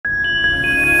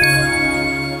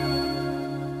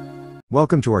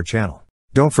Welcome to our channel.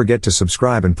 Don't forget to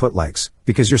subscribe and put likes,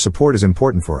 because your support is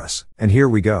important for us. And here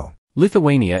we go.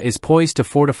 Lithuania is poised to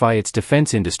fortify its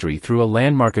defense industry through a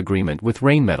landmark agreement with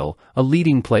Rheinmettal, a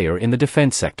leading player in the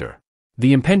defense sector.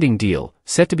 The impending deal,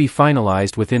 set to be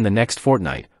finalized within the next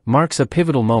fortnight, marks a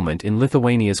pivotal moment in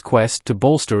Lithuania's quest to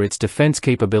bolster its defense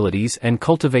capabilities and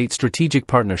cultivate strategic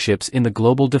partnerships in the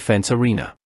global defense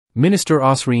arena. Minister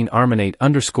Rheinmetall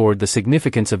underscored the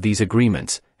significance of these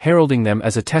agreements, heralding them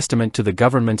as a testament to the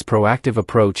government's proactive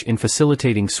approach in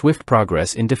facilitating swift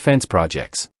progress in defense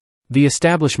projects. The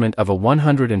establishment of a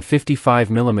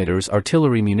 155mm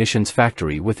artillery munitions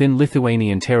factory within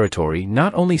Lithuanian territory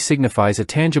not only signifies a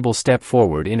tangible step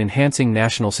forward in enhancing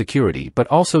national security but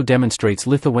also demonstrates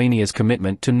Lithuania's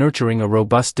commitment to nurturing a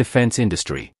robust defense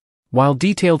industry. While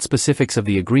detailed specifics of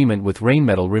the agreement with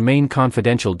Rheinmetall remain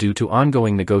confidential due to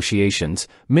ongoing negotiations,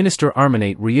 Minister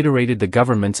Rheinmetall reiterated the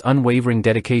government's unwavering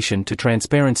dedication to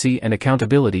transparency and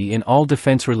accountability in all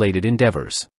defense-related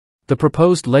endeavors. The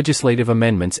proposed legislative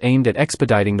amendments aimed at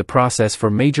expediting the process for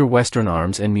major Western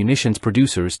arms and munitions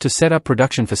producers to set up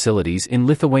production facilities in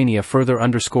Lithuania further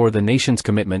underscore the nation's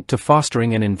commitment to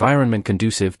fostering an environment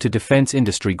conducive to defense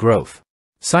industry growth.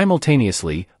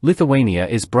 Simultaneously, Lithuania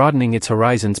is broadening its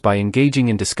horizons by engaging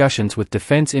in discussions with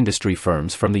defense industry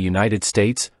firms from the United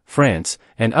States, France,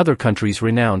 and other countries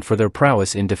renowned for their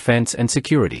prowess in defense and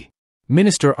security.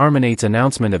 Minister Rheinmetall's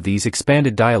announcement of these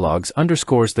expanded dialogues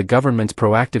underscores the government's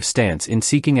proactive stance in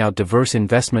seeking out diverse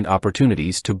investment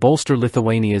opportunities to bolster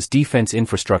Lithuania's defense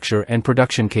infrastructure and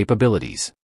production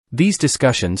capabilities. These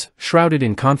discussions, shrouded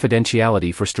in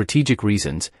confidentiality for strategic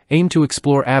reasons, aim to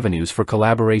explore avenues for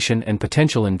collaboration and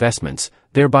potential investments,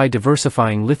 thereby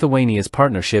diversifying Lithuania's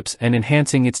partnerships and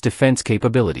enhancing its defense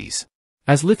capabilities.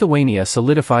 As Lithuania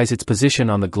solidifies its position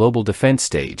on the global defense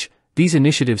stage, these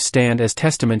initiatives stand as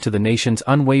testament to the nation's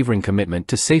unwavering commitment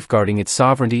to safeguarding its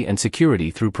sovereignty and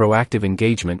security through proactive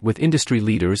engagement with industry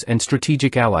leaders and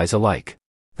strategic allies alike.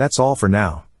 That's all for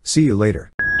now. See you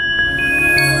later.